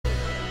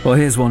Well,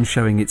 here's one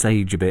showing its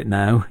age a bit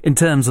now, in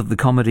terms of the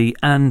comedy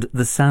and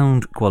the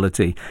sound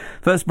quality.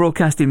 First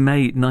broadcast in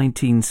May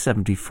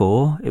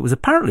 1974, it was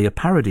apparently a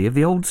parody of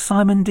the old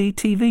Simon D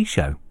TV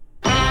show.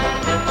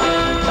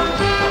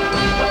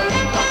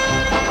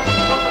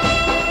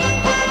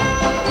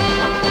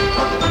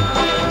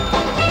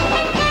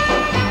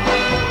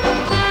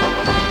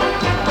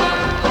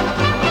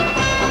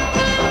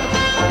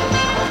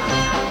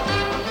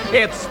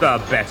 It's the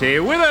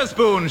Betty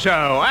Witherspoon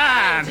Show,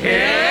 and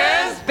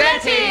here's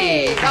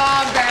Betty! Go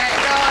on, Bet.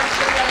 Go on,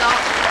 sing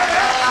along. Go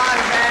on,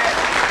 Bet.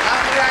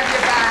 Lovely to have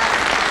you back.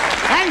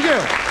 Thank you.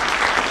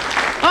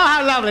 Oh,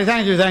 how lovely.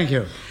 Thank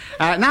you.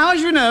 Now,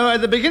 as you know,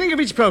 at the beginning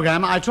of each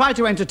programme, I try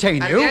to entertain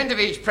you. At the end of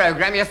each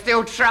programme, you're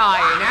still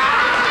trying.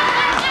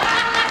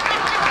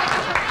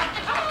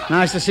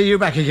 Nice to see you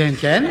back again,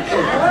 Ken.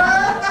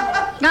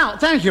 Now,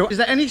 thank you. Is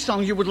there any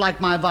song you would like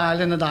my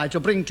violin and I to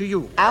bring to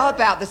you? How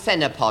about the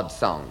Cenopod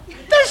song?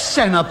 The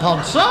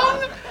Cenopod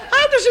song?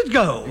 How does it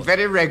go?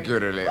 Very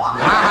regularly. No,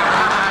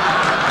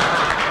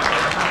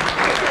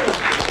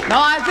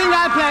 I think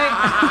I play...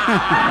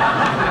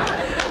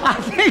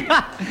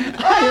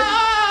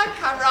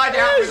 Come right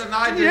out with an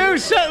idea. You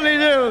certainly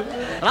do.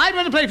 And I'm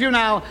going to play for you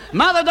now.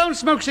 Mother, don't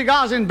smoke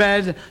cigars in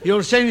bed.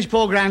 You'll change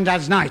poor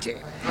Grandad's nightie.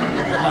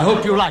 I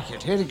hope you like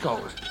it. Here it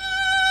goes.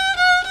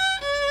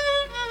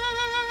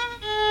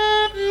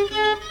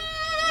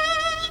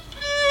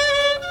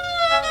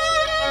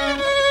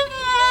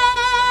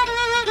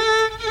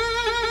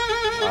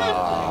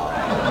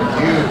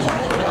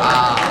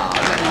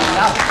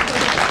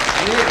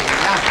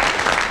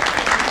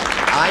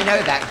 I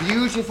know that.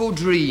 Beautiful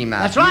dreamer.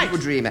 That's right.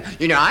 Beautiful dreamer.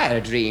 You know, I had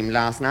a dream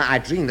last night. I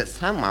dreamed that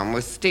someone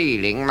was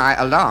stealing my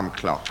alarm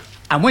clock.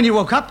 And when you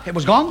woke up, it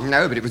was gone?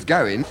 No, but it was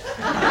going.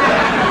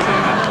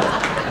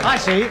 I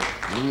see.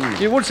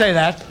 You would say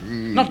that.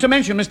 Not to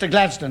mention Mr.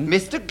 Gladstone.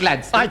 Mr.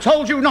 Gladstone? I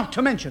told you not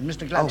to mention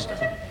Mr. Gladstone.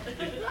 Oh.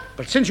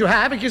 But since you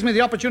have, it gives me the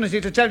opportunity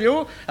to tell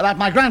you about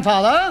my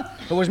grandfather,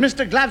 who was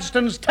Mr.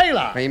 Gladstone's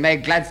tailor. He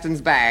made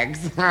Gladstone's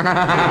bags. Was that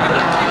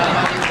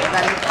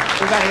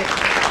it?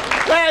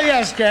 Well,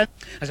 yes, Ken.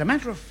 As a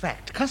matter of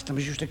fact,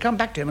 customers used to come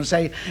back to him and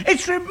say,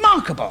 "It's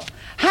remarkable.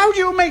 How do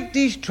you make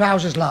these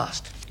trousers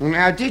last?"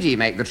 How did he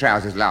make the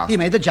trousers last? He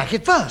made the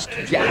jacket first.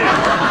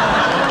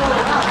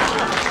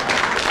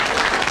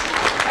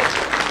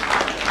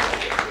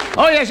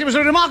 Oh, yes, he was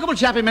a remarkable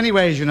chap in many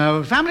ways, you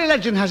know. Family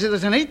legend has it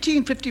that in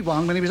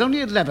 1851, when he was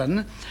only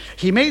 11,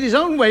 he made his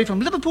own way from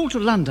Liverpool to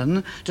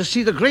London to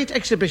see the great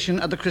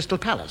exhibition at the Crystal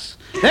Palace.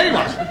 There he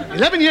was,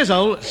 11 years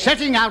old,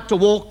 setting out to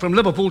walk from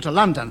Liverpool to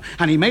London,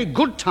 and he made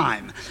good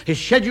time. His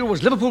schedule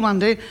was Liverpool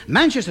Monday,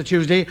 Manchester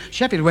Tuesday,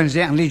 Sheffield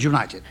Wednesday, and Leeds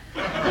United.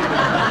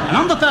 And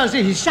on the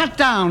Thursday, he sat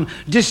down,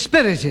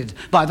 dispirited,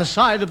 by the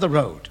side of the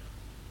road.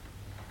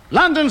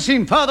 London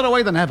seemed further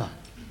away than ever.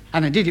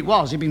 And indeed it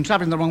was. He'd been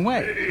travelling the wrong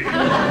way.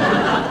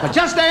 But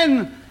just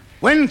then,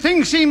 when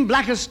things seemed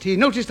blackest, he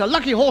noticed a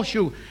lucky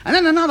horseshoe, and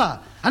then another,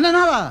 and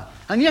another,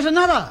 and yet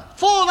another.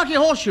 4 lucky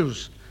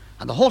horseshoes.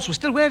 And the horse was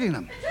still wearing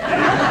them.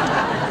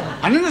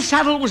 And in the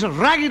saddle was a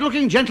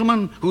ragged-looking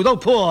gentleman who, though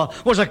poor,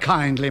 was a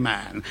kindly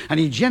man. And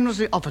he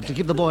generously offered to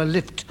give the boy a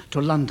lift to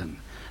London.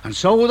 And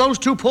so those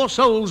 2 poor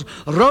souls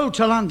rode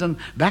to London,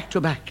 back to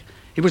back.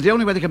 It was the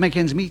only way they could make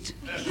ends meet.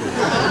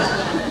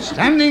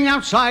 Standing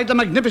outside the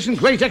magnificent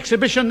great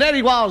exhibition, there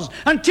he was,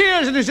 and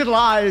tears in his little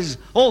eyes,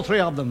 all 3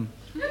 of them.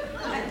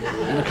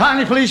 And the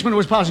kindly policeman who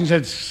was passing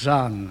said,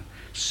 "Son,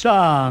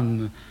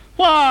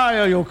 why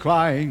are you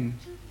crying?"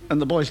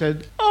 And the boy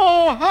said,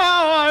 "Oh,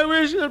 how I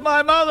wish that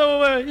my mother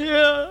were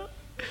here."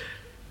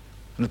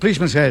 And the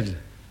policeman said,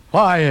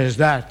 "Why is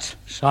that,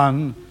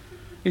 son?"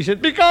 He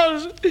said,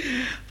 "Because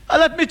I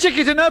left me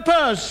ticket in her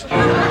purse."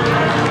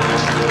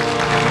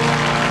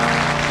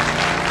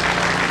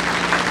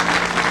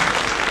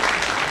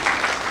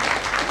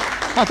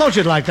 I thought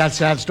you'd like that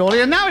sad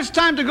story. And now it's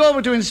time to go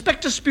over to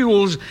Inspector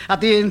Spules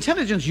at the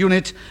Intelligence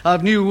Unit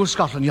of New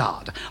Scotland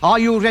Yard. Are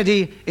you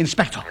ready,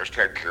 Inspector? Yes,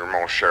 thank you,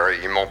 mon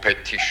chéri, mon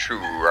petit chou,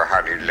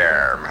 honey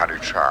lamb, honey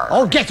child.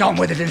 Oh, get on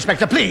with it,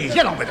 Inspector, please.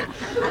 Get on with it.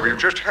 We've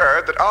just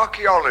heard that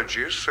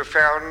archaeologists have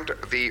found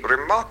the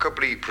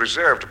remarkably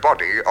preserved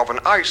body of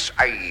an Ice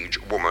Age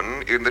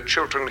woman in the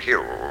Chiltern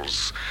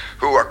Hills,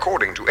 who,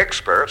 according to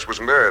experts, was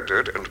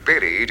murdered and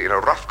buried in a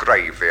rough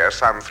grave there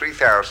some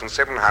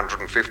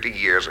 3,750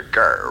 years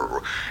ago.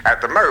 At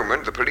the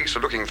moment, the police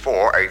are looking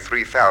for a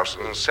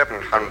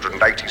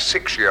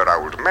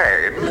 3,786-year-old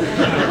man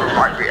who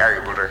might be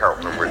able to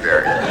help them with their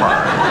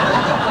inquiry.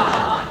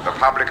 The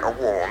public are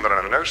warned that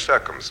under no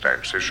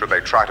circumstances should they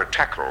try to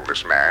tackle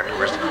this man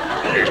who is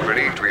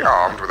believed to be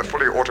armed with a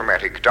fully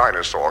automatic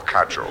dinosaur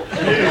cudgel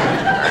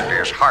and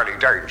is highly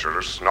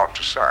dangerous, not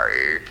to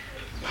say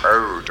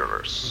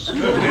odorous.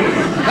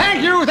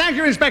 Thank you,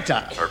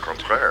 Inspector. Au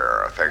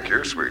contraire, thank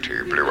you,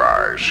 sweetie. Blue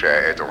eyes,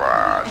 cher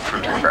Edouard,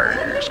 pretty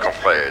face, qu'on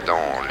ferait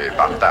dans les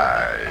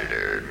batailles.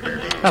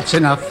 That's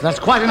enough. That's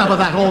quite enough of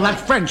that, all that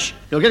French.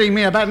 You're getting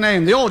me a bad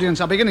name. The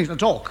audience are beginning to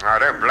talk. I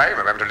don't blame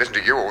them having to listen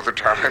to you all the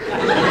time.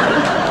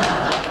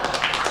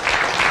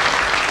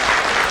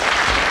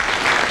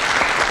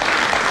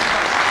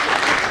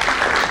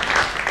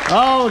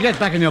 Oh, get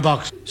back in your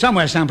box.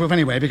 Somewhere soundproof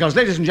anyway, because,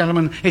 ladies and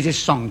gentlemen, it is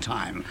song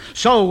time.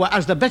 So,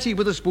 as the Betty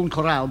Witherspoon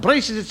chorale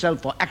braces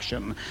itself for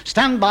action,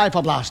 stand by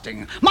for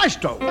blasting.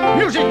 Maestro,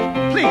 music,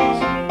 please.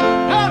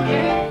 Come on,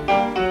 kid.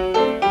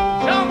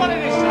 Somebody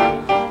this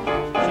time.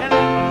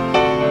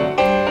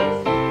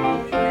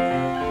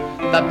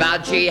 The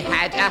budgie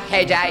had a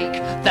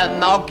headache, the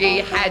moggy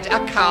had a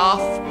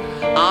cough.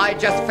 I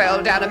just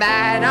fell down a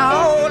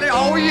manhole.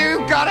 Oh, you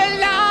gotta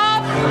laugh.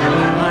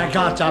 I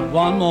got up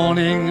one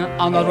morning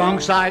on the wrong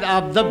side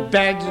of the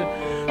bed.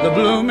 The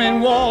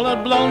blooming wall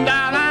had blown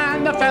down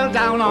and I fell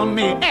down on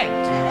me head.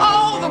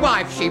 Oh, the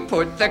wife, she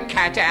put the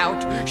cat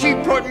out. She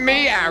put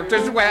me out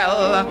as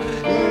well.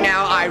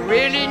 Now I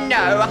really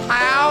know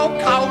how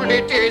cold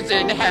it is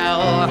in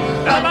hell.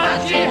 The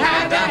budgie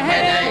had a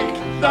headache,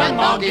 the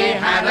moggy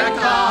had a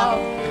cough.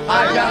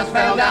 I just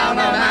fell down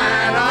a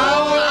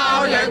manhole.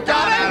 Oh, you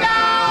gotta know.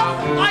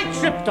 I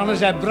tripped on a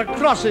zebra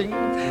crossing.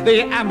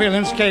 The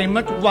ambulance came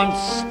at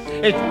once.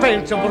 It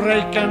failed to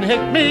brake and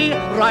hit me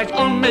right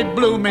on me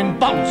blooming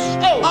bounce.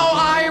 Oh,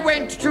 I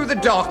went to the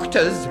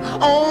doctor's.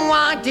 Oh,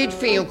 I did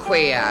feel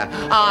queer.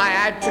 I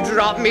had to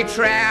drop me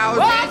trousers.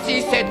 What?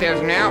 He said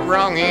there's nothing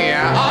wrong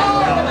here. Oh,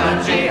 the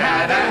budgie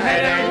had a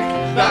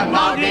headache. The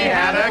moggy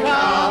had a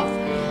cough.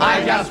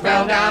 I just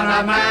fell down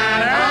a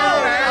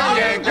manhole. Oh,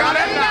 you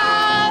gotta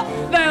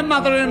laugh. Their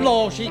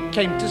mother-in-law, she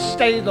came to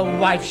stay. The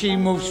wife, she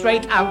moved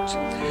straight out.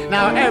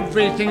 Now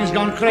everything's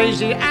gone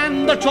crazy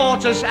and the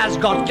tortoise has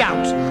got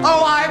gout.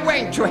 Oh, I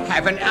went to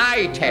have an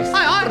eye test.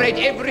 I read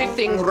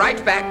everything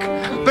right back,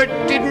 but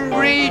didn't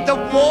read the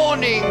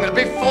warning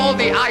before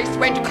the ice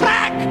went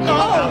crack.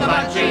 Oh, the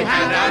budgie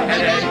had a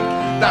headache,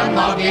 the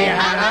moggy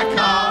had a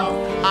cough.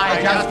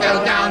 I just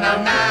fell down a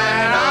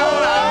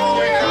manhole.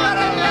 Oh, you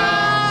gotta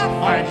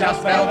laugh. I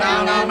just fell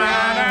down a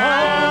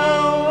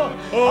manhole.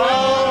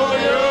 Oh,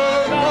 you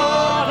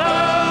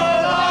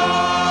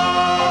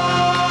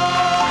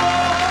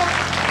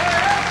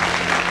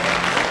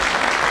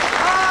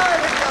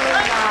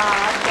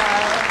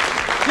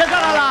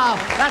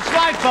That's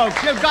right,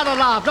 folks. You've got to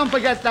laugh. Don't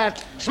forget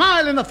that.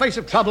 Smile in the face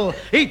of trouble.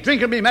 Eat,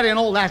 drink, and be merry and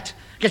all that.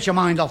 Get your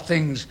mind off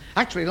things.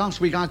 Actually, last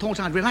week I thought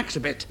I'd relax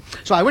a bit.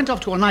 So I went off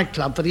to a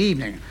nightclub for the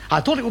evening.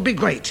 I thought it would be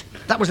great.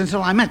 That was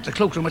until I met the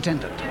cloakroom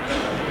attendant.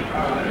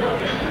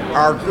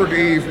 Good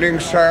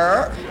evening,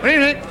 sir. Good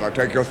evening. I'll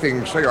take your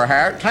things, sir. Your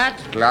hat.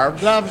 Hat.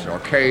 Gloves. Gloves. Your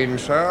cane,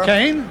 sir.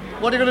 Cane?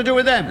 What are you going to do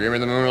with them? give me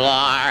the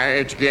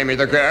moonlight, give me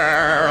the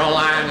girl,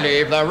 and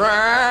leave the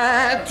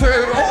rat to...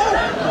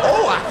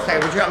 Oh, I say,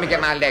 would you help me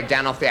get my leg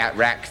down off that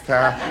rack,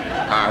 sir?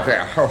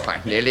 There. Oh, I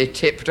nearly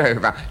tipped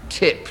over.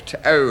 Tip,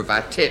 tip,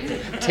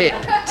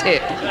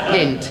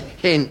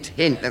 hint, hint.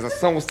 There's a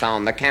saucer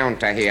on the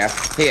counter here.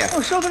 Here. Oh,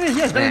 so there is,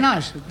 yes, very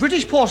nice.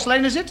 British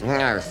porcelain, is it?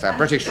 No, sir,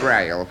 British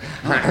Rail.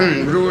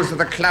 Rules of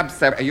the club,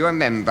 sir. Are you a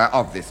member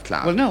of this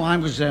club? Well, no, I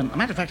was... a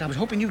matter of fact, I was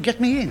hoping you'd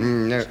get me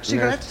in. No.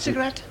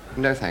 Cigarette?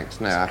 No, thanks.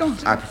 No, Go on.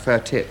 I prefer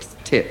tips.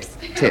 Tip,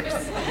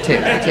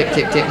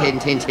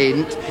 hint.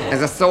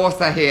 There's a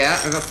saucer here.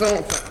 There's a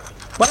saucer.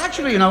 Well,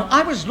 actually, you know,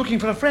 I was looking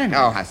for a friend.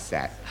 Oh, how's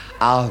that?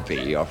 I'll be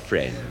your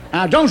friend.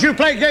 Now, don't you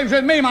play games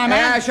with me, my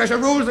man. Sure.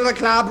 Rules of the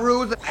club,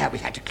 rules. Well,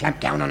 we've had to clamp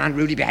down on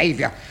unruly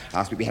behaviour.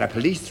 Last week we had a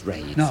police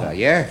raid, No. sir.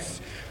 Yes.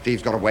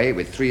 Thieves got away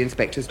with 3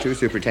 inspectors, 2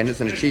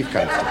 superintendents, and a chief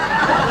constable.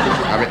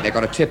 I reckon they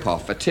got a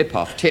tip-off. Tip,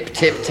 hint.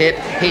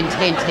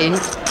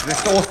 There's a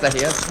saucer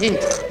here.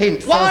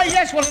 Hint. Why, saucer.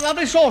 yes, what a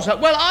lovely saucer.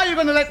 Well, are you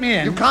going to let me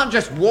in? You can't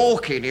just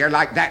walk in here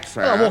like that,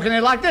 sir. Well, I'll walk in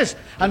here like this.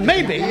 And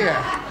maybe...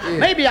 Yeah.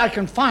 Maybe I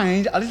can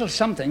find a little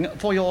something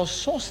for your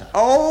saucer.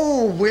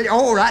 Oh,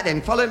 all right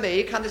then. Follow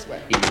me. Come this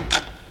way.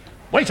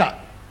 Waiter,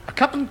 a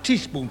cup and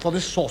teaspoon for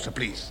this saucer,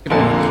 please.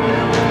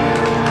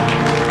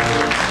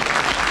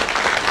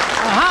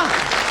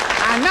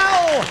 And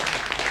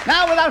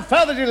now, without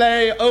further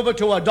delay, over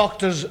to a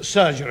doctor's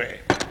surgery.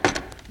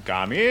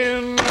 Come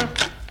in.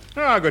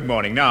 Good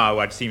morning. Now,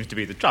 what seems to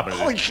be the trouble?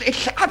 Oh,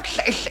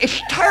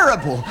 it's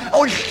terrible.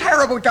 Oh, it's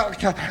terrible,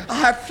 Doctor. I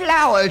have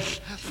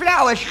flowers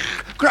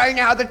growing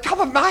out of the top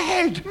of my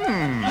head.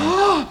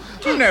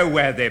 Do you know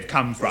where they've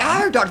come from?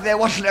 No, Doctor, there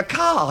wasn't a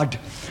card.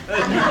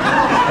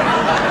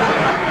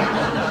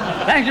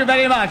 Thank you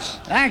very much.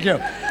 Thank you.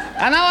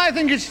 And now I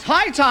think it's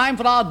high time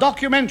for our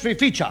documentary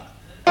feature.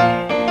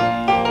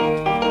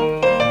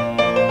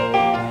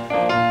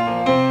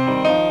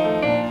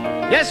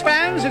 Yes,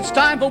 fans, it's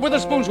time for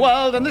Witherspoon's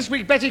World, and this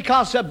week Betty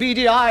casts her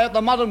beady eye at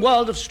the modern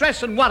world of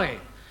stress and worry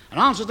and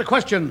answers the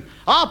question,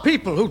 are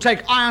people who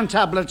take iron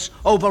tablets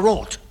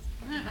overwrought?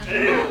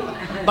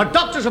 But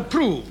doctors have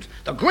proved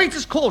the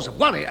greatest cause of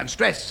worry and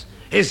stress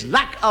is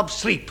lack of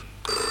sleep.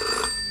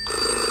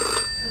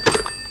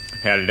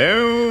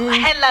 Hello?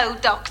 Hello,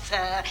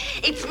 Doctor.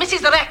 It's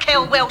Mrs.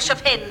 Raquel Welsh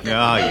of Hendon.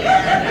 Oh,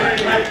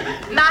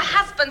 yeah. My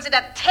husband's in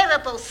a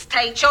terrible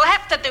state. You'll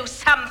have to do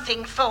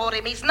something for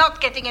him. He's not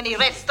getting any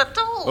rest at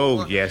all.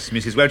 Oh, yes,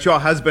 Mrs. Welch. Your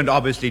husband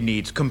obviously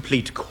needs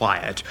complete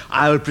quiet.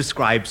 I'll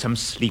prescribe some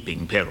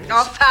sleeping pills.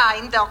 Oh,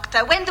 fine,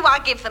 Doctor. When do I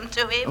give them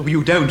to him? Oh,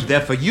 you don't. They're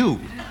for you.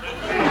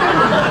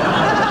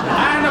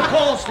 And, of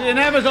course, course, the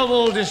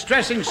inevitable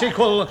distressing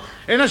sequel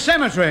in a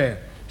cemetery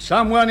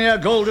somewhere near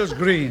Golders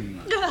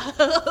Green.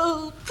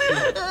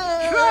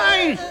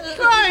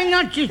 Try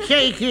not to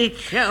take it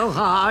so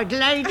hard,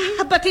 lady.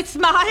 But it's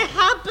my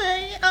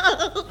hubby.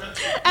 Oh,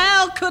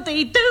 how could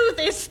he do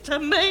this to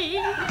me?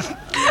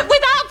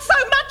 Without so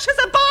much as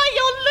a by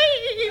your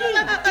leave.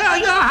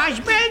 Your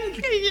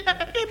husband?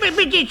 Yeah.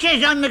 But it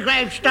says on the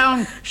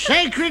gravestone,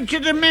 sacred to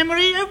the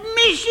memory of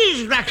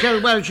Mrs.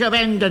 Raquel Welch of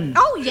Hendon.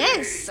 Oh,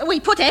 yes. We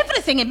put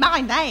everything in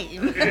my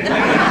name.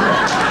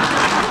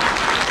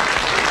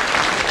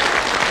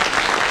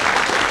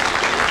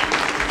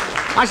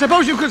 I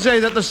suppose you could say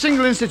that the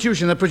single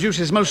institution that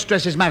produces most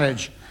stress is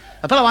marriage.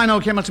 A fellow I know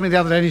came up to me the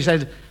other day and he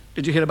said,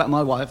 "Did you hear about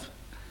my wife?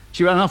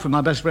 She ran off with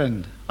my best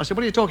friend." I said,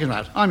 "What are you talking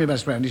about? I'm your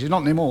best friend." He said,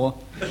 "Not anymore."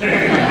 Not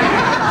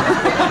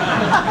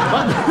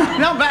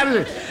bad, is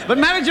it? But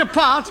marriage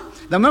apart,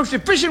 the most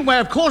efficient way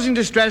of causing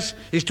distress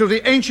is through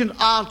the ancient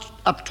art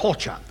of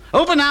torture.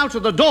 Over now to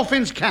the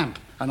Dauphin's camp,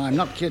 and I'm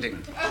not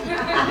kidding.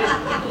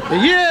 The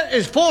year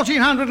is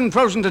 1400 and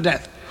frozen to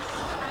death.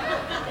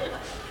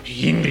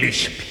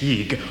 English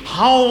pig,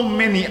 how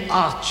many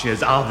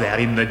archers are there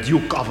in the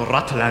Duke of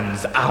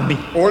Rutland's army?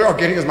 All you're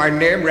getting is my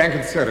name, rank,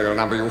 and serial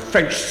number, you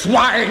French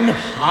swine!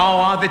 How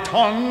are the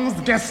tongues,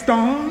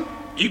 Gaston?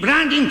 The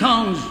branding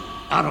tongues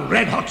are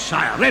red hot,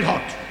 sire, red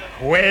hot.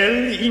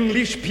 Well,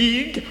 English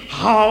pig,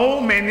 how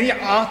many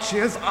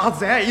archers are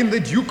there in the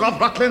Duke of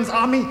Rutland's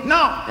army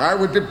now? I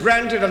would be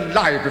branded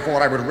alive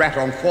before I would rat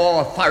on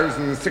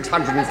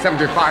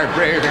 4,675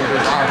 brave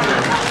English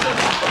archers.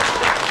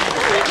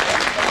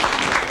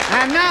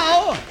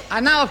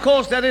 And now, of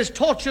course, there is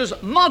torture's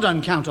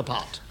modern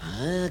counterpart.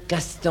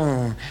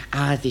 Gaston,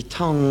 are the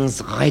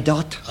tongues red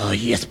hot? Oh,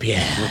 yes,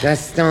 Pierre.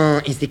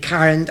 Gaston, is the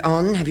current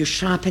on? Have you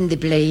sharpened the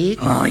blade?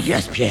 Oh,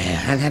 yes,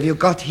 Pierre. And have you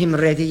got him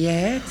ready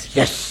yet?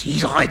 Yes,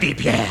 he's ready,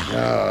 Pierre.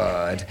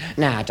 Good.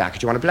 Now, Duck,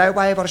 do you want a blow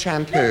wave or a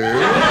shampoo?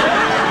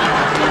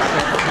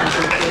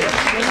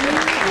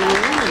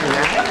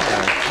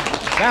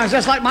 Sounds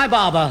just like my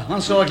barber.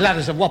 Once saw a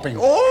Gladys of Wapping.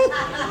 Oh!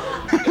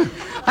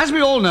 As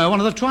we all know, one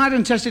of the tried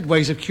and tested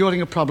ways of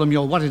curing a problem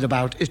you're worried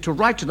about is to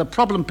write to the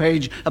problem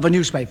page of a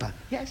newspaper.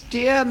 Yes,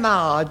 dear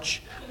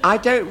Marge, I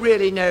don't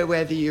really know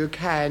whether you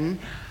can.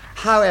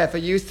 However,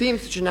 you seem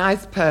such a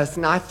nice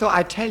person, I thought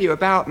I'd tell you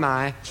about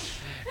my...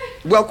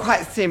 Well,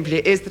 quite simply,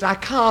 it is that I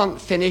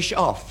can't finish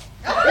off.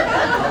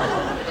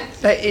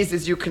 That is,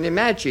 as you can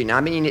imagine,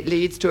 I mean, it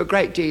leads to a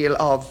great deal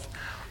of...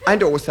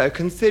 and also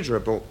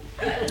considerable.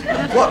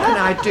 What can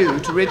I do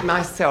to rid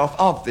myself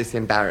of this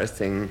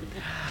embarrassing...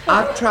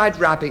 I've tried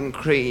rubbing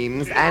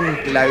creams and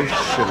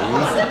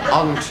lotions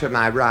onto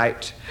my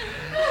right.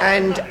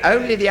 And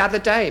only the other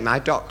day my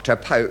doctor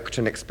poked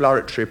an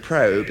exploratory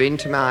probe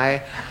into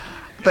my...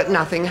 But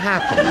nothing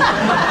happened,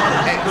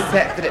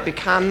 except that it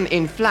became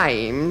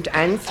inflamed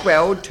and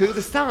swelled to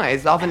the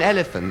size of an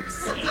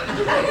elephant's.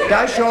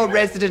 Does your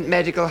resident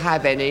medical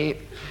have any?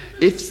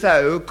 If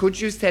so, could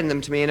you send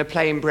them to me in a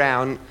plain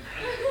brown?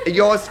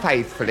 Yours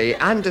faithfully,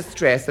 under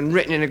stress and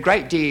written in a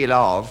great deal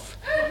of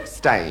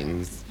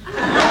stains.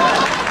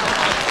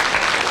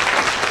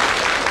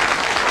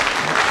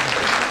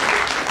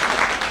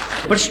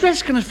 But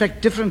stress can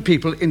affect different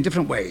people in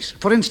different ways.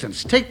 For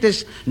instance, take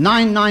this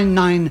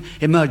 999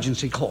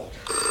 emergency call.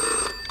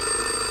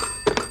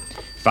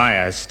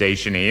 Fire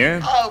station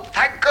here. Oh,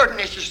 thank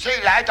goodness. You see,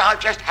 lad, I've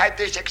just had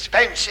this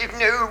expensive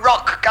new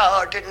rock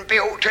garden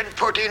built and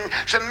put in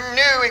some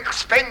new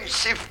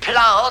expensive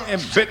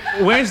plants. But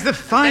where's the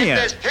fire? And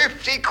there's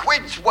 50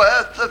 quid's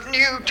worth of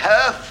new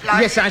turf.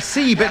 Yes, I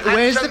see, but and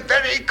where's some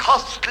very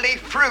costly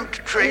fruit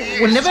trees.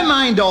 Well, never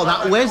mind all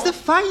that. Where's the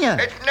fire?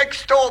 It's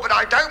next door, but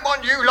I don't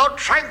want you lot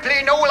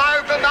trampling all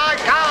over my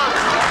garden.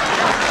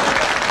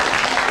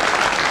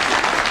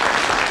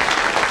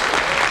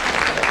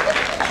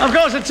 Of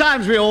course, at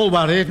times we all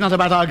worry, if not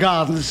about our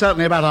gardens,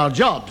 certainly about our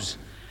jobs.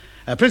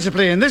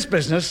 Principally in this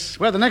business,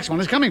 where the next one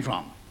is coming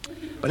from.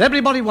 But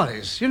everybody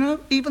worries, you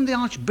know, even the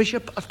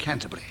Archbishop of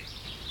Canterbury.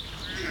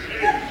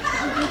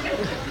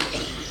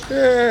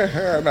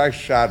 My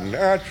son,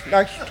 it's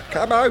nice to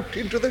come out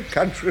into the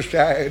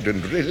countryside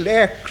and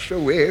relax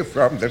away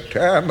from the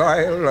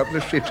turmoil of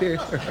the city.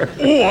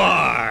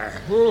 Why?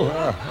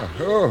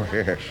 Oh,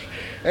 yes.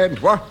 And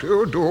what do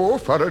you do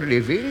for a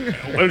living?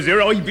 Well,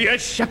 there I be a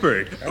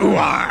shepherd.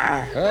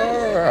 Well,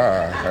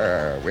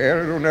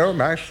 you know,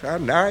 my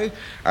son, I,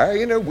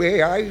 in a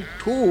way, I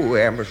too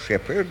am a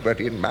shepherd, but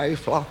in my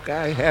flock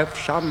I have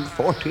some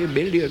 40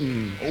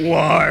 million.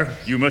 Why,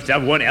 you must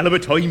have one hell of a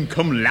time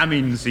come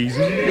lambing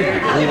season.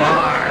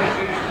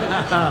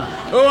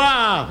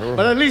 Wow!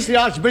 But at least the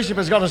Archbishop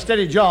has got a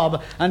steady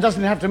job and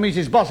doesn't have to meet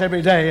his boss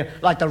every day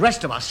like the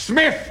rest of us.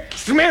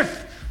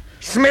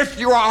 Smith,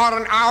 you are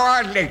an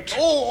hour late.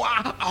 Oh,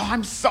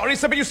 I'm sorry,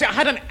 sir, but you see, I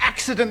had an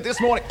accident this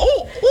morning.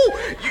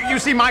 You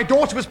see, my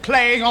daughter was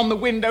playing on the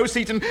window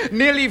seat and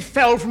nearly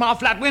fell from our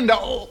flat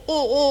window.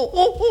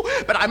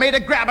 But I made a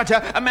grab at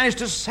her and managed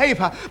to save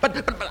her.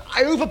 But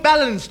I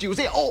overbalanced, you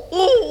see,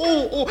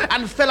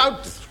 and fell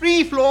out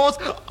 3 floors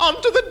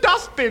onto the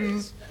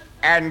dustbins.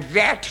 And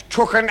that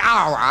took an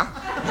hour.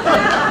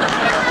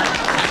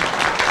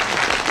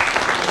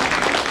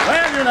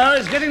 Well, you know,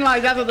 it's getting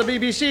like that at the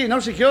BBC. No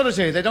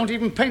security. They don't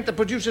even paint the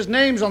producers'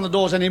 names on the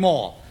doors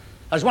anymore.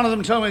 As one of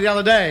them told me the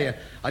other day,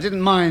 I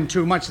didn't mind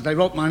too much that they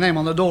wrote my name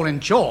on the door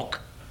in chalk.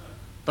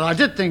 But I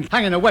did think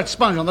hanging a wet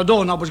sponge on the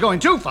doorknob was going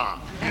too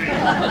far.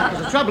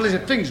 The trouble is,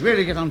 if things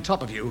really get on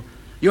top of you,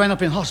 you end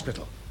up in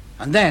hospital.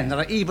 And then there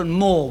are even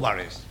more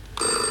worries.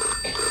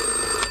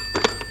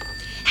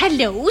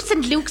 Hello,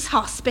 St. Luke's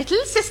Hospital.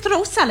 Sister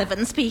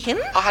O'Sullivan speaking.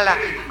 Hello.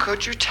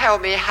 Could you tell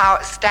me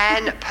how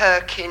Stan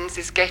Perkins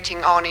is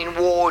getting on in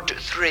Ward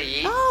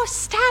 3? Oh,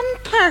 Stan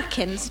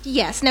Perkins.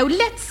 Yes, now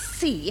let's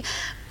see.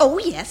 Oh,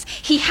 yes.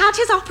 He had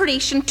his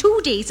operation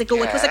 2 days ago.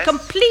 Yes. It was a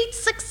complete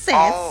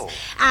success. Oh.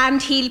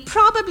 And he'll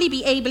probably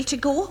be able to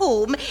go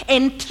home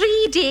in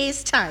 3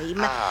 days' time.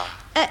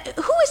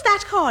 Who is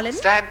that calling?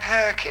 Stan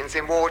Perkins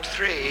in Ward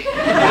 3.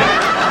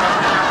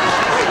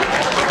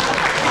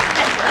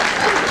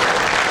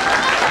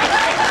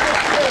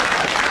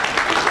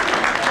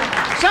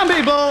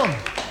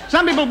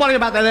 Some people worry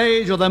about their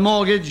age or their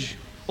mortgage,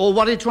 or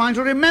worry trying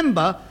to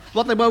remember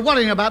what they were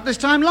worrying about this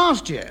time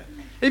last year.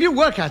 If you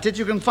work at it,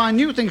 you can find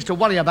new things to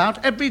worry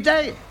about every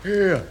day.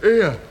 Here.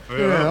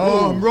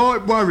 Oh, I'm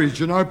right worried,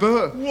 you know,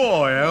 Bert.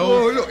 Why, Al?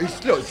 Oh, look, it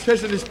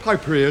says in this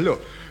paper here,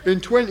 look. In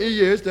 20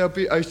 years, there'll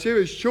be a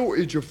serious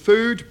shortage of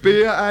food,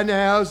 beer and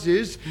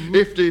houses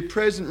if the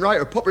present rate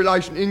of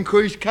population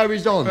increase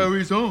carries on.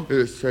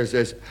 It says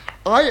there's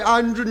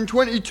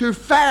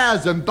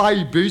 822,000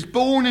 babies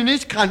born in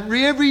this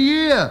country every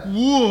year.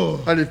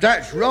 Whoa. And if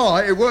that's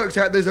right, it works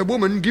out there's a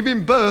woman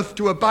giving birth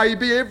to a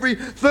baby every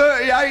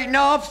 38 and a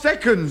half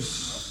seconds.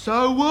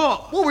 So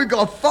what? Well, we've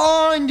got to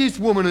find this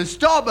woman and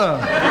stop her.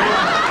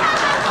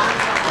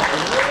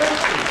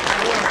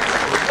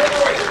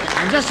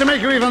 And just to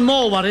make you even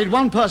more worried,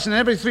 1 person in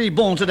every 3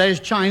 born today is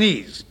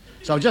Chinese.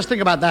 So just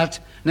think about that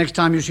next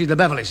time you see the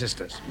Beverly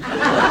Sisters.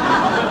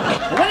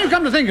 When you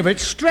come to think of it,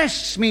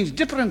 stress means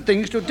different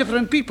things to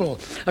different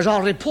people, as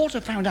our reporter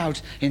found out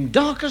in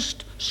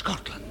darkest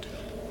Scotland.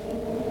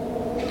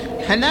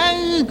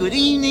 Hello, good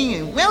evening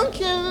and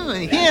welcome.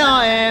 And here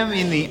I am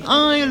in the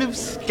Isle of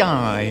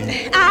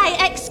Skye.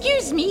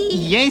 Excuse me.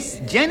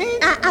 Yes,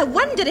 Janet? I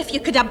wonder if you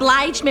could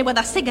oblige me with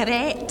a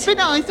cigarette. But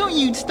I thought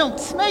you'd stopped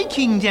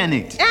smoking,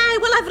 Janet.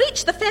 Well, I've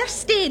reached the first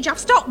stage. I've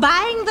stopped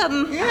buying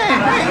them.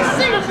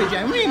 Yeah, super,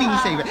 Janet, really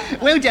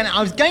super. Well, Janet,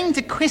 I was going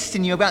to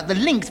question you about the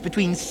links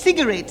between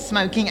cigarette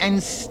smoking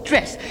and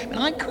stress, but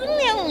I couldn't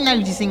help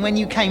noticing when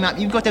you came up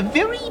you've got a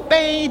very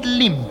bad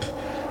limp.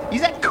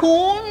 Is that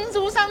corns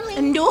or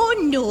something?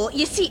 No.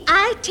 You see,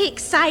 I take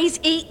size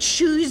 8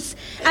 shoes,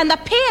 and the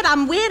pair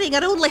I'm wearing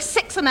are only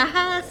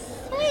 6.5.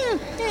 Well,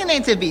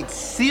 that's a bit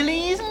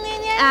silly, isn't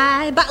it?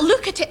 Aye, but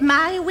look at it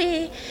my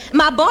way.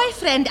 My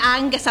boyfriend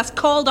Angus has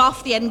called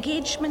off the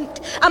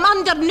engagement. I'm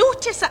under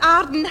notice at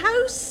Arden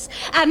House,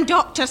 and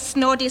Dr.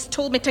 Snoddy's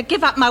told me to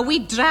give up my wee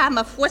dram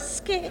of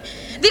whiskey.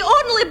 The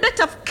only bit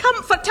of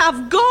comfort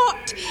I've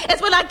got is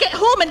when I get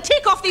home and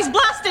take off these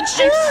blasted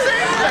shoes.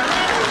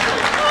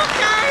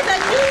 Okay,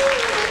 then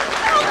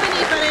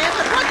company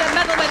forever. What the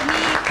middle with me?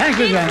 Thank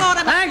you,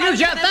 Janet. Thank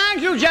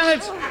you,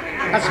 Janet.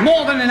 That's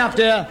more than enough,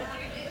 dear.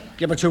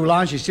 Give her 2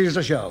 lines, she steals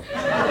the show.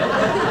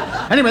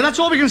 Anyway, that's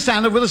all we can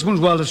stand of Witherspoon's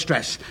World of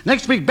Stress.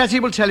 Next week,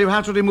 Betty will tell you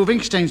how to remove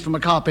ink stains from a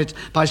carpet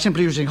by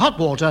simply using hot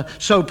water,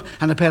 soap,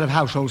 and a pair of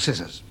household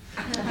scissors.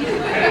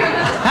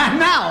 And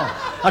now,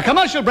 a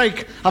commercial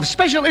break of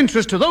special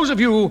interest to those of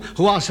you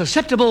who are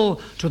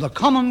susceptible to the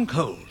common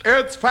cold.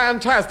 It's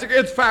fantastic,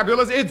 it's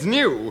fabulous, it's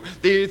new.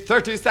 The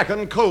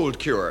 30-second cold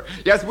cure.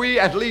 Yes, we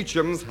at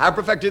Leecham's have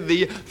perfected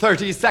the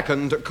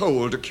 30-second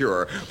cold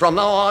cure. From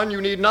now on,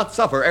 you need not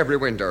suffer every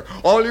winter.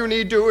 All you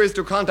need do is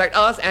to contact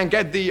us and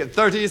get the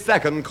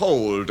 30-second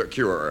cold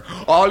cure.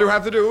 All you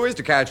have to do is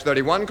to catch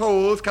 31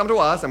 colds, come to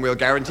us, and we'll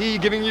guarantee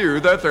giving you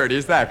the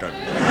 30-second.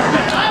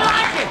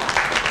 I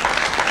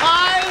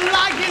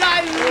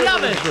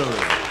love it.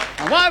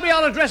 And while we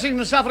are addressing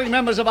the suffering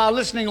members of our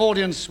listening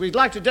audience, we'd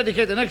like to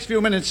dedicate the next few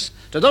minutes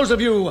to those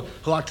of you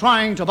who are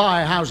trying to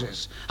buy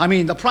houses. I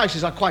mean, the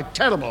prices are quite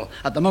terrible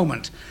at the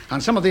moment,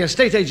 and some of the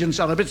estate agents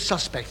are a bit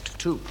suspect,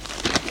 too.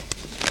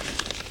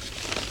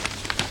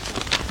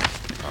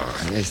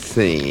 Let's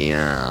see,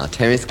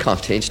 Terrace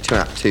Cottage, 2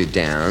 up, 2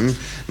 down,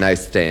 no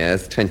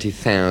stairs,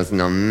 20,000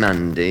 on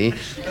Monday,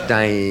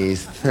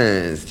 days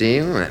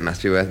Thursday. Well, that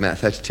must be worth about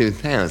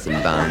 32,000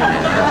 by now.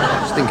 I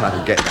just think I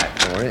could get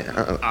that for it.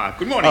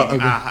 Good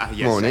morning.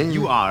 Yes, morning.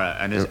 You are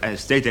an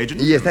estate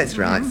agent? Yes, that's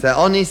right. So,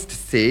 Honest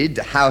Sid,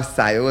 house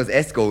sales,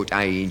 escort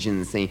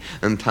agency,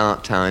 and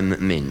part-time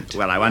mint.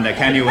 Well, I wonder,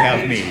 can you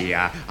help me?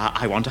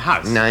 I want a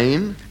house.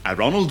 Name?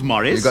 Ronald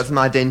Morris. You've got some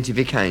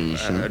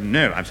identification?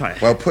 No, I'm sorry.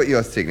 Well, put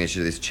your signature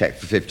to this cheque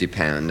for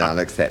 £50. I'll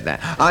accept that.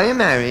 Are you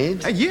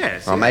married?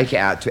 Yes. I'll make it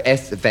out to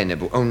S.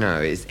 Venable. Oh, no,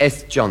 it's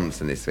S.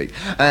 Johnson this week.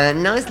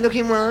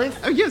 Nice-looking wife?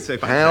 Oh, yes,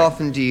 if I How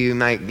often do you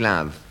make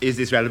love? Is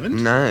this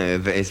relevant? No,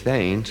 but it's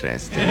very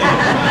interesting.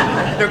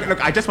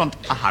 Look, I just want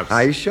a house.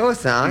 Are you sure,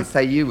 sir? I'd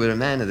say you were a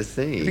man of the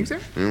sea. You think so?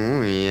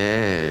 Oh,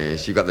 yes.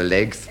 Yes, you've got the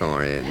legs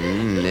for it.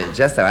 It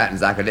just so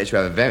happens I could let you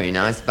have a very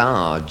nice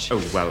barge.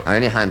 Oh, well.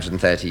 Only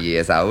 130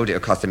 years old. It'll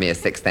cost a mere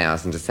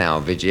 $6,000 to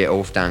salvage it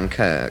off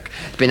Dunkirk.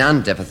 It's been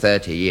under for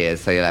 30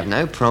 years, so you'll have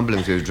no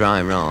problems with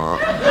dry rot.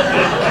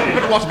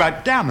 But what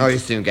about damp? Oh, you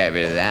soon get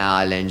rid of that.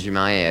 I'll lend you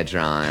my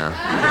hairdryer.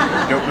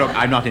 No, look,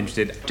 I'm not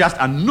interested. Just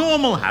a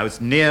normal house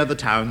near the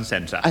town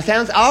centre.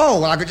 Oh,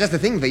 well, I've got just the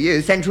thing for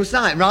you. Central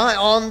site, right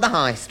on the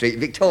High Street.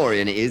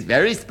 Victorian it is.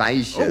 Very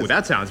spacious. Oh,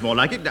 that sounds more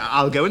like it.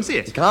 I'll go and see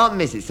it. You can't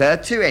miss it, sir.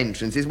 2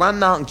 entrances. One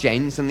marked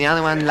gents and the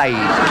other one ladies.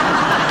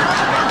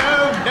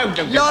 No.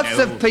 Lots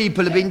of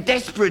people have been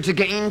desperate to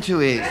get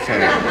into it, sir.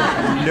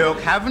 Look,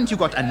 haven't you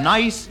got a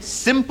nice,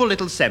 simple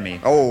little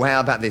semi? Oh, how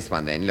about this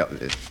one, then? Look,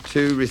 there's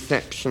 2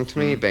 reception,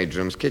 3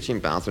 bedrooms, kitchen,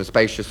 bathroom,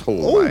 spacious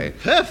hallway. Oh,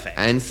 perfect.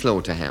 And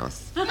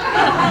slaughterhouse.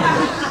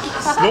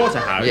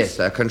 Slaughterhouse? Yes,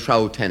 sir.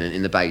 Controlled tenant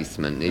in the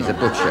basement. He's a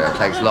butcher.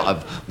 Takes a lot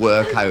of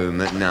work home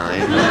at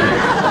night.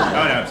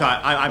 Oh, no,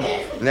 sorry. I'm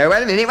off. No,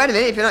 wait a minute.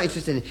 If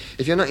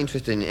you're not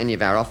interested in any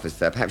of our offers,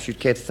 sir, perhaps you'd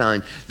care to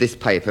sign this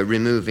paper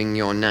removing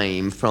your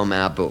name from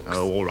our books.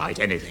 Oh, all right,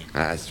 anything.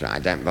 That's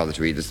right. Don't bother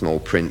to read the small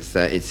print,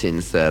 sir. It's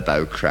in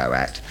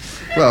Serbo-Croat.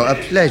 Well, a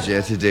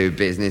pleasure to do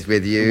business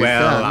with you,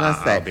 well, sir, I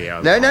must say. I'll be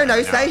over.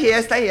 No. Stay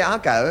here. I'll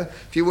go.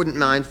 If you wouldn't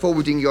mind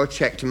forwarding your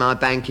cheque to my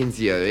bank in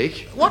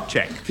Zurich. What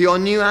cheque? For your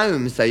new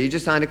home, sir. You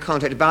just signed a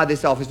contract to buy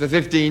this office for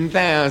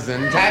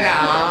 $15,000.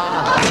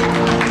 Ta-da!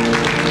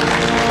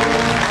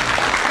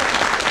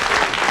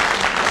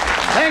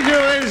 Thank you,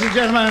 ladies and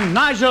gentlemen.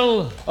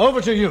 Nigel,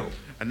 over to you.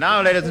 And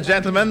now, ladies and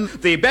gentlemen,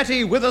 the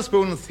Betty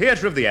Witherspoon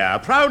Theatre of the Air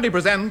proudly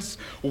presents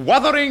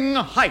Wuthering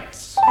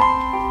Heights.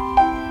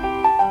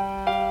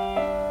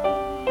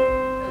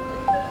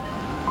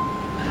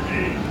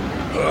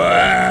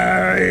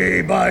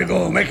 Hey, by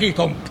go, Mickey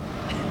thump.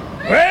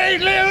 Hey,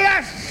 little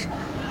lass.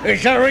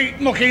 It's a right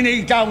mucky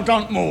neat out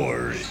on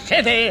moors.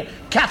 City,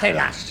 Cathy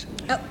lass.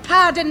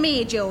 Pardon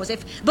me,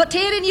 Joseph, but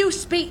hearing you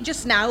speak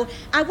just now,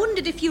 I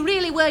wondered if you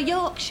really were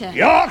Yorkshire.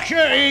 Yorkshire,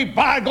 eh,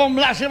 by gum,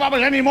 lass, if I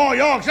was any more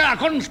Yorkshire, I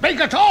couldn't speak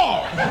at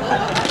all.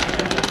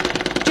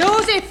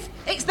 Joseph,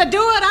 it's the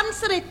door,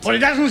 answer it. But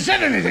he hasn't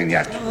said anything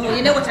yet. Oh,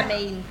 you know what I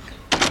mean.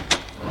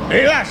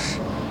 Hey, lass,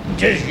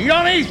 'tis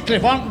John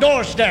Heathcliff on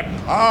doorstep.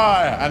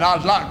 Aye, and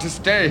I'd like to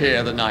stay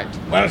here the night.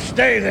 Well,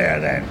 stay there,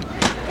 then.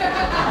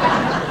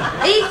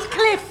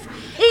 Heathcliff!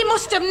 He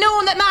must have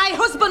known that my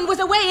husband was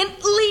away in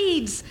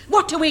Leeds.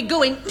 What are we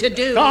going to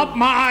do? Stop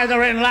my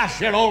either-in, lass.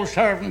 Your old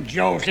servant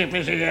Joseph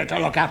is here to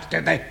look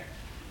after thee.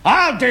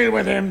 I'll deal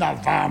with him, the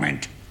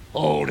varmint,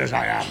 old as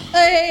I am.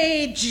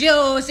 Hey,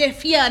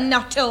 Joseph, you're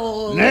not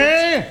old.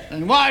 Nay?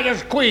 And why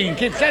does Queen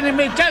keep sending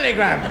me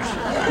telegrams?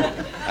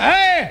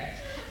 Hey,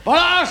 but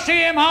I'll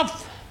see him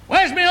off.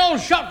 Where's my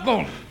old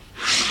shotgun?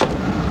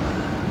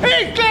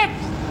 Heathcliff!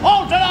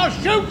 Halt or I'll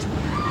shoot!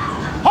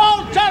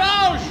 Halt or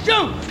I'll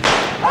shoot!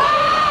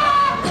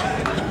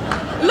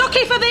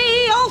 Lucky for thee,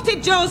 he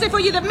halted, Joseph, or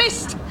you'd have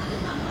missed.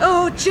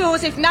 Oh,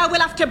 Joseph, now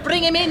we'll have to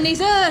bring him in. He's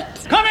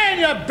hurt. Come in,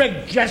 you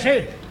big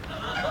Jessie.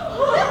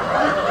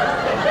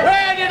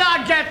 Where did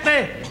I get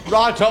thee?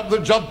 Right up the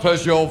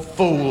jumpers, you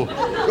fool.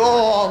 Go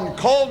on,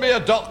 call me a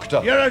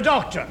doctor. You're a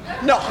doctor?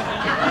 No,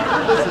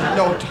 this is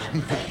no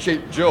time for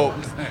cheap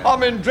jokes.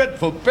 I'm in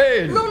dreadful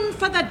pain. Run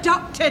for the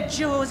doctor,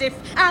 Joseph.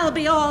 I'll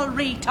be all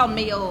right on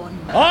me own.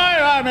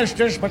 Aye,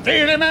 mistress, but do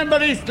you remember,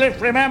 Heathcliff,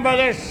 remember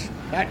this?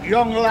 That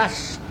young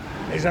lass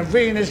is a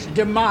Venus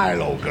de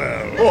Milo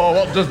girl. Oh,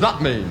 what does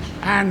that mean?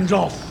 Hands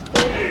off.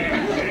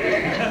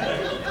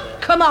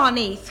 Come on,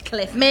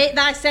 Heathcliff, make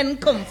thyself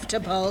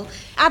comfortable.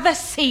 Have a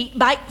seat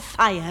by the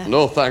fire.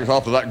 No, thanks.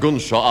 After that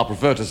gunshot, I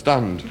prefer to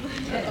stand.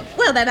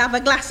 Well, then have a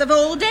glass of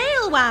old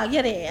ale while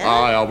you're here.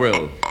 Aye, I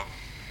will.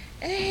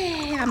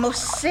 I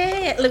must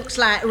say, it looks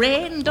like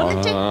rain,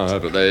 doesn't it? Aye,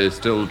 but they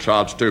still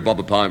charge £2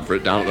 a pint for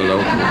it down at the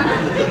local.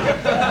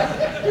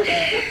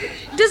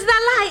 Does thou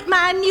like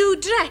my new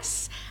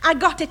dress? I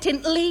got it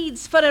in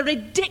Leeds for a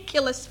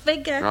ridiculous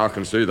figure. I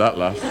can see that,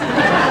 lass.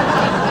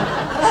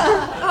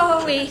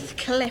 Oh,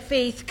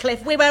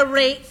 Heathcliff, we were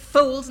right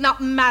fools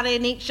not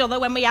marrying each other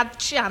when we had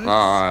chance.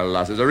 Aye,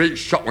 lass, it's a real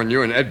shock when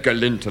you and Edgar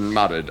Linton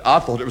married. I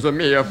thought it was a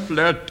mere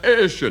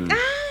flirtation.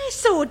 Aye,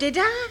 so did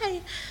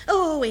I.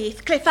 Oh,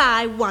 Heathcliff,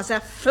 I was a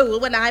fool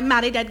when I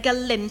married Edgar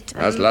Linton.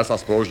 As lass, I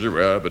suppose you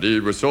were, but he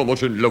was so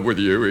much in love with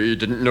you, he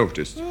didn't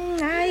notice.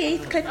 Aye,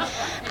 Heathcliff.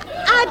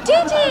 I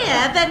did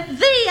hear that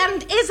thee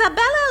and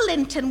Isabella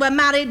Linton were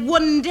married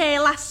one day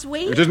last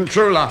week. It isn't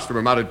true, lass, we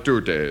were married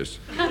 2 days.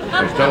 To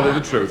tell you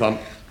the truth, I'm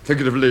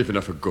thinking of leaving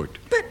her for good.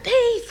 But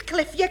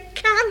Heathcliff, you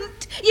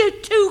can't. You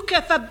took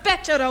her for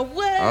better or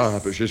worse. Ah,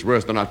 but she's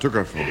worse than I took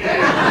her for.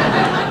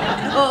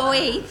 Oh,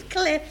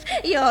 Heathcliff,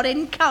 you're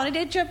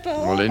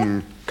incorrigible. Well,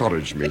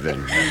 encourage me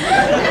then.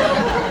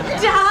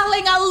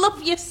 Darling, I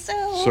love you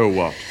so. So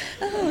what?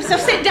 Oh, so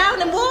sit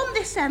down and warm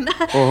this end.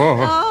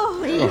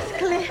 Oh,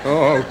 Heathcliff.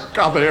 Oh,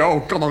 Cathy, oh,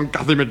 come on,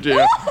 Cathy, my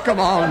dear. Come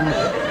on.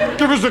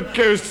 Give us a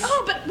kiss.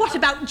 Oh, but what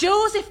about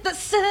Joseph, the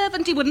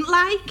servant? He wouldn't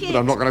like it. But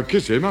I'm not going to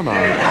kiss him, am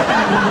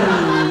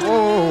I?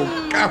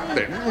 Oh,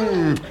 Cathy.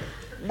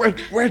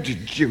 Where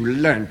did you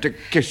learn to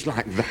kiss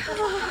like that?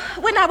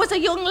 When I was a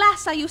young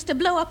lass, I used to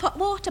blow up hot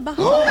water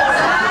bubbles. Oh,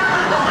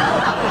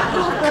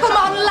 come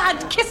on,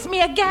 lad, kiss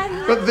me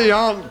again. But the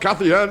Aunt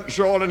Cathy ain't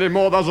sure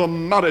anymore. There's a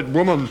married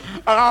woman.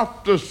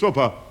 After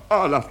supper,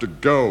 I'll have to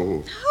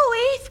go.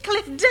 Oh,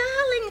 Heathcliff,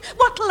 darling,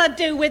 what'll I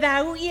do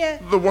without you?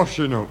 The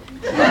washing up.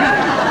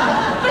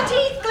 But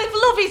Heathcliff,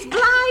 love is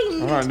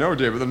blind. I know,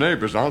 dear, but the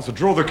neighbours aren't, so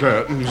draw the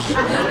curtains.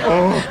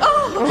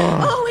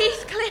 Oh,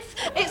 Heathcliff,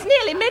 it's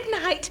nearly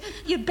midnight.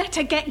 You'd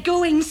better get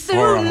going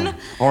soon.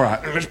 All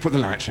right, let's put the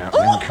lights out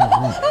then. Come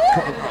on.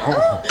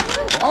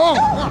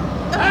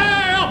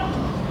 Hey, up!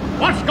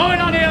 What's going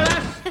on here,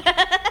 lass?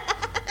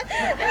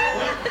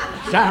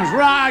 Sounds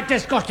right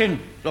disgusting.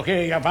 Look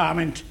here, you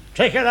varmint.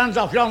 Take your hands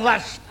off yon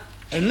lass.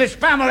 In this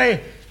family,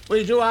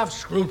 we do have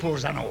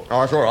scruples and all.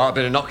 Oh, it's all right. I've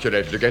been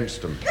inoculated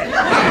against them.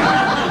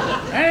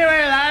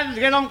 Anyway, lads,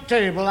 get on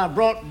table. I've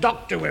brought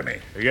Doctor with me.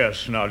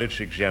 Yes, now let's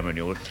examine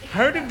you.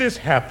 How did this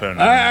happen?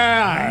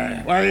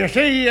 Well, you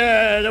see,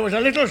 there was a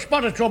little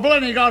spot of trouble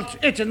and he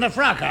got hit in the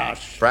fracas.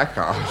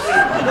 Fracas? Is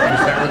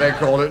that what they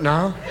call it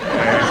now?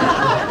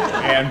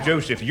 And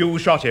Joseph, you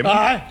shot him.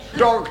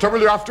 Doctor,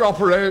 will you have to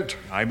operate?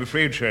 I'm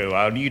afraid so.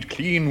 I'll need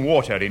clean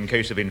water in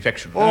case of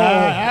infection.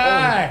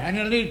 And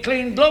you'll need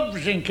clean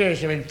gloves in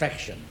case of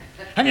infection.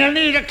 And you'll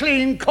need a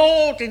clean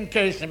coat in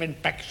case of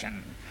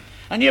infection.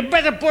 And you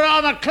better put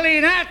on a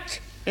clean hat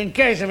in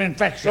case of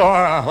infection.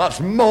 Oh, that's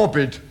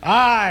morbid.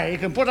 You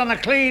can put on a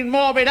clean,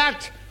 morbid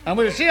hat, and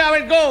we'll see how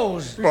it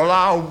goes. Well,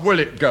 how will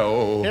it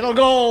go? It'll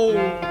go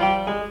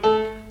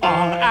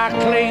on a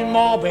clean,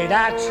 morbid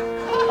hat,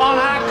 on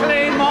a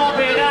clean,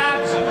 morbid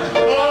hat,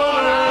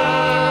 on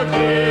a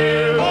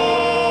clean,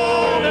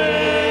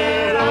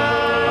 morbid hat.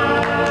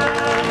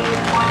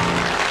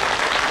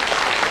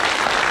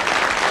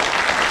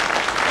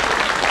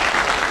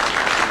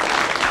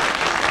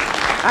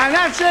 And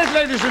that's it,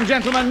 ladies and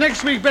gentlemen.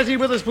 Next week, Betty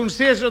Witherspoon's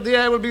Theatre of the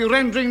Air will be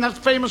rendering that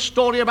famous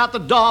story about the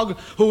dog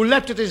who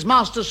leapt at his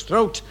master's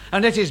throat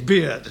and ate his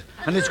beard.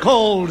 And it's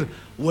called,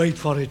 wait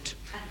for it,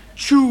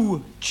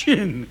 Chew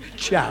Chin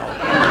Chow.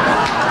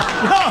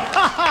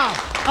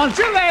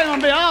 Until then,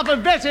 on behalf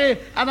of Betty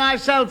and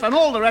myself and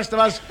all the rest of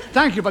us,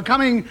 thank you for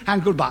coming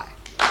and goodbye.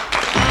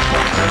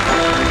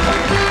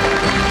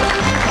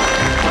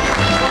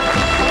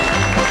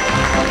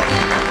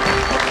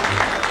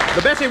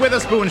 The Betty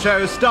Witherspoon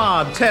Show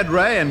starred Ted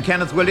Ray and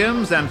Kenneth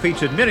Williams and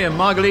featured Miriam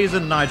Margolyes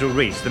and Nigel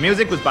Rees. The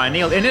music was by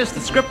Neil Innes, the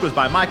script was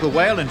by Michael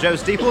Whale and Joe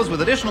Steeples,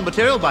 with additional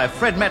material by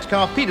Fred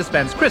Metcalf, Peter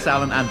Spence, Chris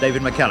Allen and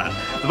David McKellar.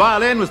 The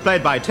violin was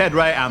played by Ted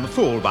Ray and the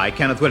Fool by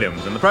Kenneth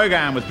Williams. And the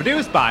programme was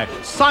produced by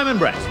Simon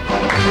Brett.